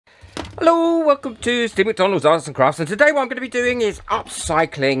Hello, welcome to Steve McDonald's Arts and Crafts, and today what I'm going to be doing is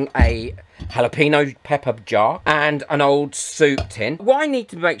upcycling a jalapeno pepper jar and an old soup tin. What I need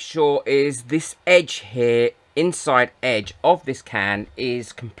to make sure is this edge here, inside edge of this can,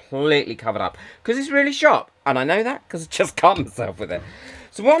 is completely covered up because it's really sharp, and I know that because I just cut myself with it.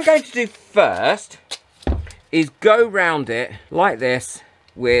 So what I'm going to do first is go round it like this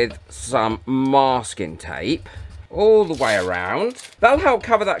with some masking tape all the way around. That'll help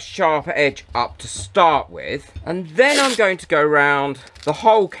cover that sharp edge up to start with, and then I'm going to go around the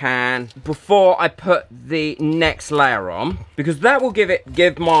whole can before I put the next layer on, because that will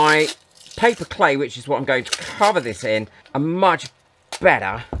give my paper clay, which is what I'm going to cover this in, a much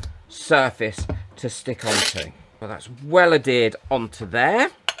better surface to stick onto. Well, that's well adhered onto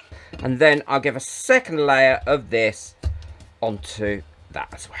there, and then I'll give a second layer of this onto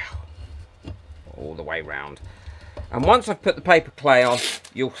that as well, all the way round. And once I've put the paper clay on,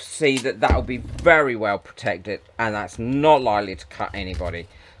 you'll see that that'll be very well protected, and that's not likely to cut anybody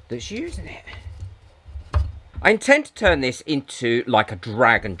that's using it. I intend to turn this into like a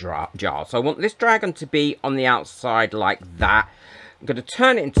dragon jar. So I want this dragon to be on the outside like that. I'm going to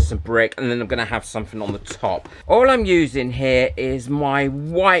turn it into some brick, and then I'm going to have something on the top. All I'm using here is my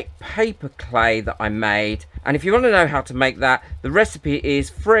white paper clay that I made. And if you want to know how to make that, the recipe is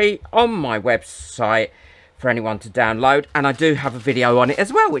free on my website for anyone to download, and I do have a video on it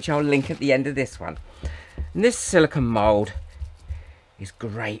as well, which I'll link at the end of this one. And this silicone mold is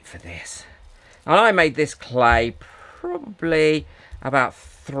great for this. And I made this clay probably about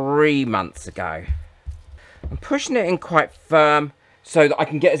 3 months ago. I'm pushing it in quite firm so that I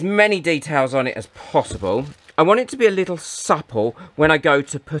can get as many details on it as possible. I want it to be a little supple when I go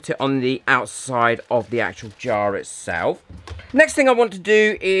to put it on the outside of the actual jar itself. Next thing I want to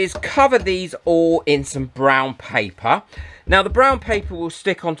do is cover these all in some brown paper. Now the brown paper will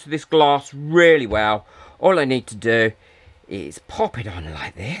stick onto this glass really well. All I need to do is pop it on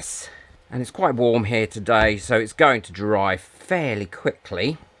like this. And it's quite warm here today, so it's going to dry fairly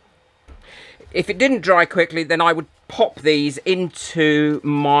quickly. If it didn't dry quickly, then I would pop these into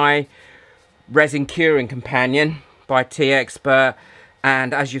my resin curing companion by Tea Expert,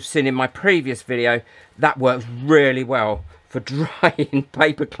 and as you've seen in my previous video, that works really well for drying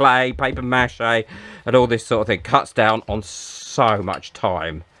paper clay, paper mache, and all this sort of thing. Cuts down on so much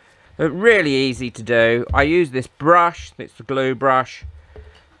time. But really easy to do. I use this brush, it's the glue brush,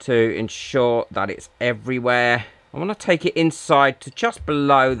 to ensure that it's everywhere. I want to take it inside to just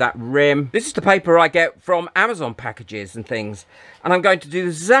below that rim. This is the paper I get from Amazon packages and things. And I'm going to do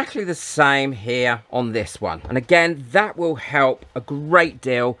exactly the same here on this one. And again, that will help a great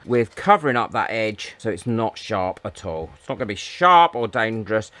deal with covering up that edge so it's not sharp at all. It's not going to be sharp or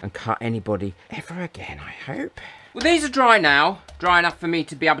dangerous and cut anybody ever again, I hope. Well, these are dry now. Dry enough for me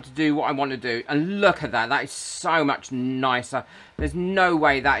to be able to do what I want to do. And look at that. That is so much nicer. There's no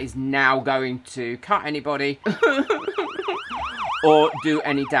way that is now going to cut anybody or do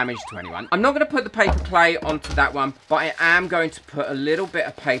any damage to anyone. I'm not going to put the paper clay onto that one, but I am going to put a little bit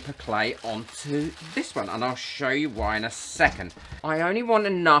of paper clay onto this one, and I'll show you why in a second. I only want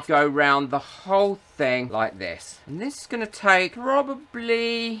enough to go around the whole thing like this, and this is going to take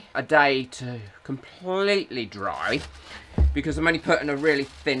probably a day to completely dry, because I'm only putting a really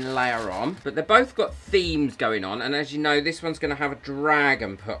thin layer on. But they've both got themes going on, and as you know, this one's going to have a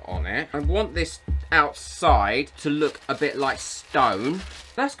dragon put on it. I want this outside to look a bit like stone.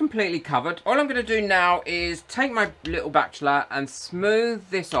 That's completely covered. All I'm going to do now is take my little bachelor and smooth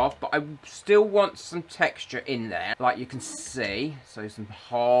this off, but I still want some texture in there, like you can see. So some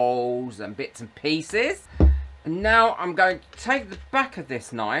holes and bits and pieces. And now I'm going to take the back of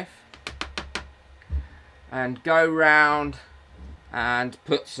this knife and go round and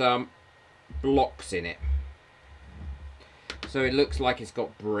put some blocks in it, so it looks like it's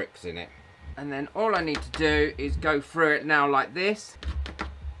got bricks in it. And then all I need to do is go through it now like this,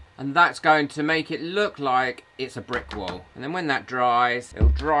 and that's going to make it look like it's a brick wall. And then when that dries, it'll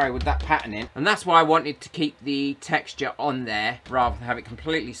dry with that pattern in. And that's why I wanted to keep the texture on there rather than have it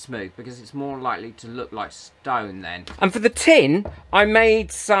completely smooth, because it's more likely to look like stone then. And for the tin, I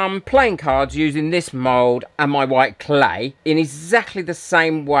made some playing cards using this mold and my white clay in exactly the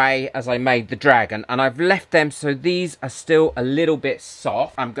same way as I made the dragon. And I've left them so these are still a little bit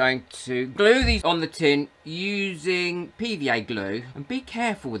soft. I'm going to glue these on the tin using PVA glue, and be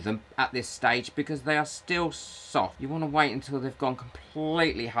careful with them at this stage because they are still soft. You want to wait until they've gone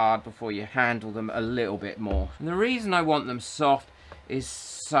completely hard before you handle them a little bit more. And the reason I want them soft is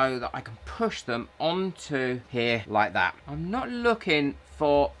so that I can push them onto here like that. I'm not looking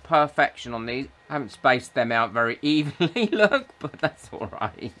for perfection on these. I haven't spaced them out very evenly, look, but that's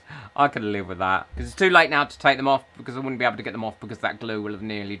alright. I can live with that. Because it's too late now to take them off, because I wouldn't be able to get them off because that glue will have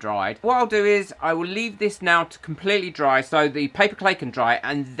nearly dried. What I'll do is, I will leave this now to completely dry so the paper clay can dry,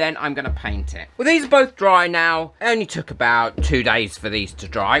 and then I'm going to paint it. Well, these are both dry now. It only took about 2 days for these to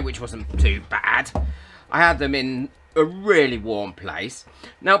dry, which wasn't too bad. I had them in a really warm place.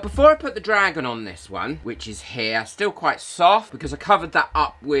 Now, before I put the dragon on this one, which is here, still quite soft because I covered that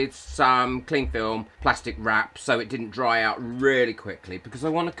up with some cling film plastic wrap so it didn't dry out really quickly, because I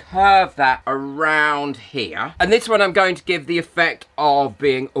want to curve that around here. And this one I'm going to give the effect of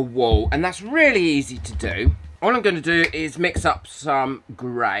being a wall, and that's really easy to do. All I'm going to do is mix up some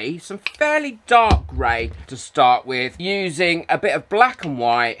grey, some fairly dark grey to start with, using a bit of black and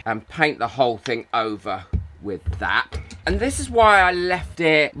white, and paint the whole thing over with that. And this is why I left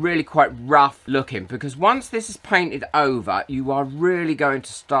it really quite rough looking, because once this is painted over, you are really going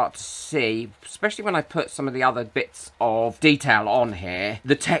to start to see, especially when I put some of the other bits of detail on here,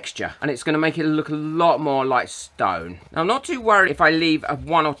 the texture, and it's going to make it look a lot more like stone. Now, I'm not too worried if I leave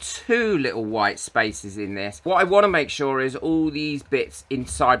 1 or 2 little white spaces in this. What I want to make sure is all these bits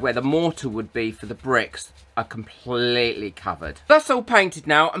inside where the mortar would be for the bricks are completely covered. That's all painted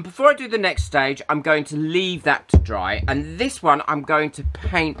now, and before I do the next stage, I'm going to leave that to dry, and this one I'm going to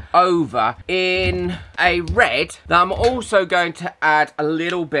paint over in a red that I'm also going to add a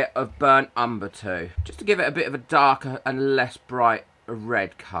little bit of burnt umber to, just to give it a bit of a darker and less bright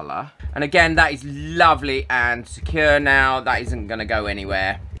red colour. And again, that is lovely and secure now. That isn't going to go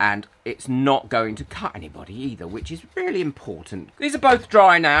anywhere, and it's not going to cut anybody either, which is really important. These are both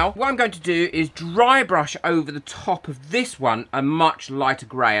dry now. What I'm going to do is dry brush over the top of this one a much lighter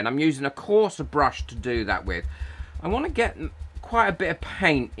grey, and I'm using a coarser brush to do that with. I want to get quite a bit of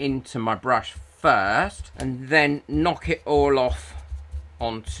paint into my brush first, and then knock it all off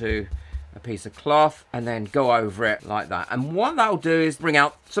onto a piece of cloth, and then go over it like that. And what that'll do is bring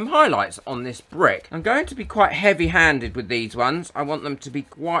out some highlights on this brick. I'm going to be quite heavy-handed with these ones. I want them to be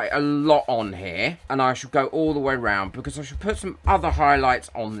quite a lot on here, and I shall go all the way around, because I shall put some other highlights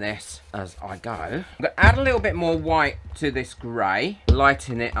on this as I go. I'm going to add a little bit more white to this grey,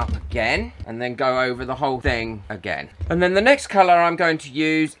 lighten it up again, and then go over the whole thing again. And then the next colour I'm going to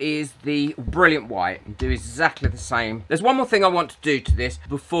use is the brilliant white, and do exactly the same. There's one more thing I want to do to this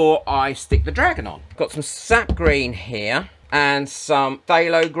before I stick the dragon on. Got some sap green here and some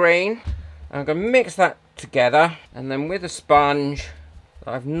phthalo green. I'm going to mix that together, and then with a sponge,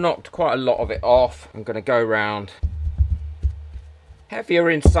 I've knocked quite a lot of it off. I'm going to go around, heavier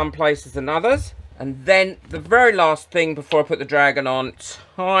in some places than others. And then the very last thing before I put the dragon on,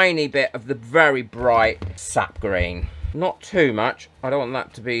 tiny bit of the very bright sap green. Not too much. I don't want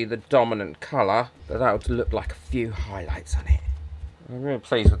that to be the dominant colour, but that would look like a few highlights on it. I'm really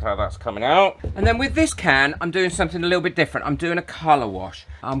pleased with how that's coming out. And then with this can, I'm doing something a little bit different. I'm doing a colour wash.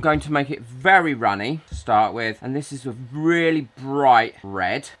 I'm going to make it very runny to start with. And this is a really bright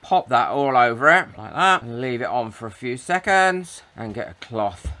red. Pop that all over it, like that. And leave it on for a few seconds. And get a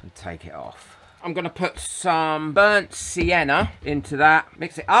cloth and take it off. I'm going to put some burnt sienna into that.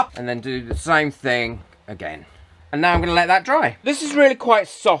 Mix it up. And then do the same thing again. And now I'm going to let that dry. This is really quite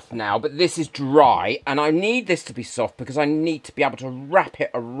soft now, but this is dry. And I need this to be soft because I need to be able to wrap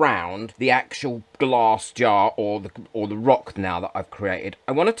it around the actual glass jar or the rock now that I've created.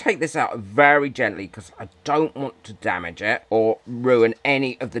 I want to take this out very gently because I don't want to damage it or ruin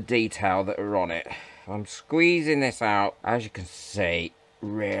any of the detail that are on it. I'm squeezing this out, as you can see,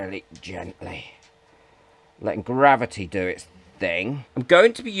 really gently. Letting gravity do its thing. I'm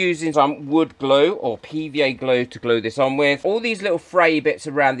going to be using some wood glue or PVA glue to glue this on with. All these little fray bits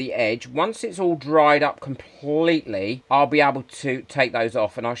around the edge, once it's all dried up completely, I'll be able to take those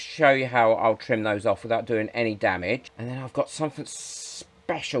off, and I'll show you how I'll trim those off without doing any damage. And then I've got something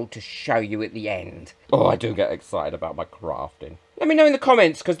special to show you at the end. Oh, I do get excited about my crafting. Let me know in the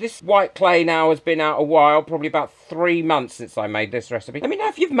comments, because this white clay now has been out a while, probably about 3 months since I made this recipe. Let me know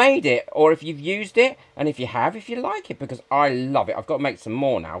if you've made it, or if you've used it, and if you have, if you like it, because I love it. I've got to make some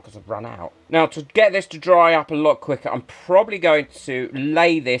more now, because I've run out. Now, to get this to dry up a lot quicker, I'm probably going to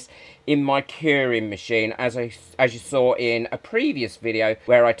lay this in my curing machine, as you saw in a previous video,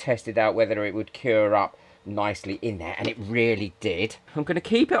 where I tested out whether it would cure up nicely in there, and it really did. I'm going to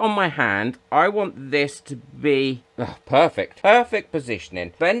keep it on my hand. I want this to be perfect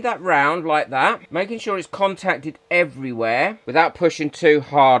positioning. Bend that round like that, making sure it's contacted everywhere without pushing too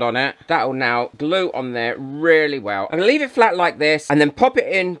hard on it. That will now glue on there really well. I'm going to leave it flat like this and then pop it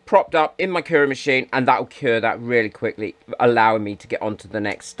in propped up in my curing machine, and that will cure that really quickly, allowing me to get on to the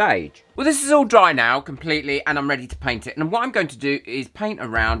next stage. Well, this is all dry now completely, and I'm ready to paint it. And what I'm going to do is paint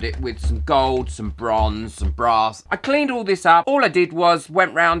around it with some gold, some bronze, some brass. I cleaned all this up. All I did was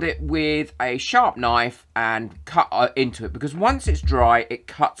went round it with a sharp knife and cut into it, because once it's dry, it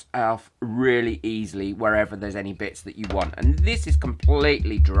cuts off really easily wherever there's any bits that you want. And this is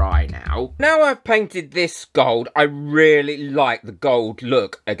completely dry now. Now I've painted this gold, I really like the gold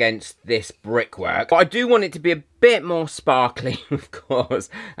look against this brickwork, but I do want it to be a bit more sparkly, of course,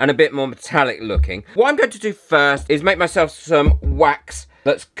 and a bit more metallic looking. What I'm going to do first is make myself some wax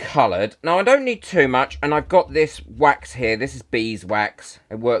that's coloured. Now, I don't need too much, and I've got this wax here. This is beeswax.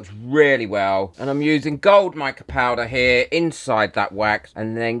 It works really well. And I'm using gold mica powder here inside that wax,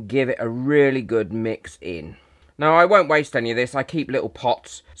 and then give it a really good mix in. Now, I won't waste any of this. I keep little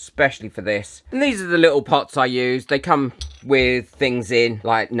pots, especially for this. And these are the little pots I use. They come with things in,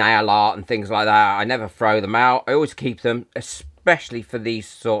 like nail art and things like that. I never throw them out. I always keep them, especially for these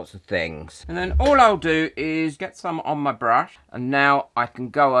sorts of things. And then all I'll do is get some on my brush, and now I can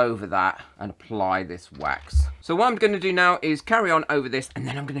go over that and apply this wax. So what I'm going to do now is carry on over this, and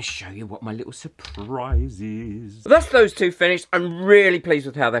then I'm going to show you what my little surprise is. Well, that's those two finished. I'm really pleased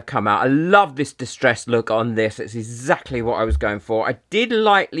with how they've come out. I love this distressed look on this. It's exactly what I was going for. I did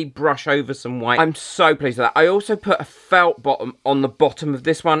lightly brush over some white. I'm so pleased with that. I also put a felt bottom on the bottom of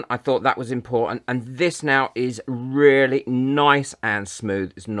this one. I thought that was important, and this now is really nice and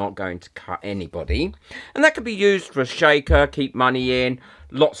smooth. It's not going to cut anybody, and that could be used for a shaker, keep money in,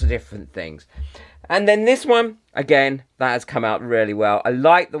 lots of different things. And then this one, again, that has come out really well. I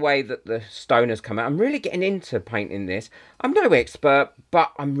like the way that the stone has come out. I'm really getting into painting this. I'm no expert,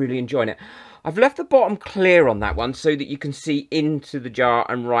 but I'm really enjoying it. I've left the bottom clear on that one so that you can see into the jar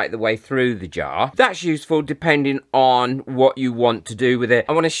and right the way through the jar. That's useful depending on what you want to do with it.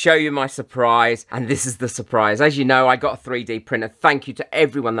 I want to show you my surprise, and this is the surprise. As you know, I got a 3D printer. Thank you to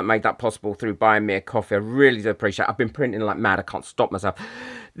everyone that made that possible through buying me a coffee. I really do appreciate it. I've been printing like mad. I can't stop myself.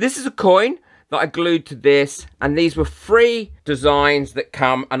 This is a coin that I glued to this, and these were free designs that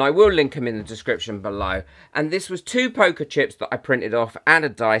come, and I will link them in the description below. And this was 2 poker chips that I printed off and a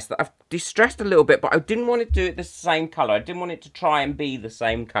dice that I've distressed a little bit, but I didn't want to do it the same colour. I didn't want it to try and be the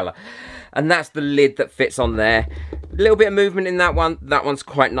same colour. And that's the lid that fits on there. A little bit of movement in that one. That one's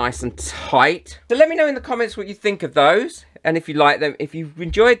quite nice and tight. So let me know in the comments what you think of those, and if you like them. If you've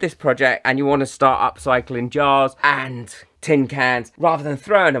enjoyed this project and you want to start upcycling jars and tin cans rather than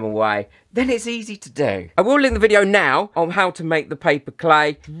throwing them away, then it's easy to do. I will link the video now on how to make the paper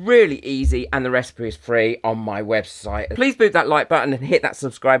clay. It's really easy, and the recipe is free on my website. Please boot that like button and hit that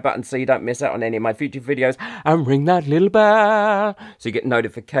subscribe button so you don't miss out on any of my future videos, and ring that little bell so you get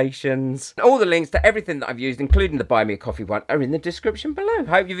notifications. All the links to everything that I've used, including the Buy Me a Coffee one, are in the description below.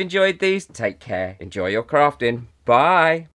 Hope you've enjoyed these. Take care. Enjoy your crafting. Bye.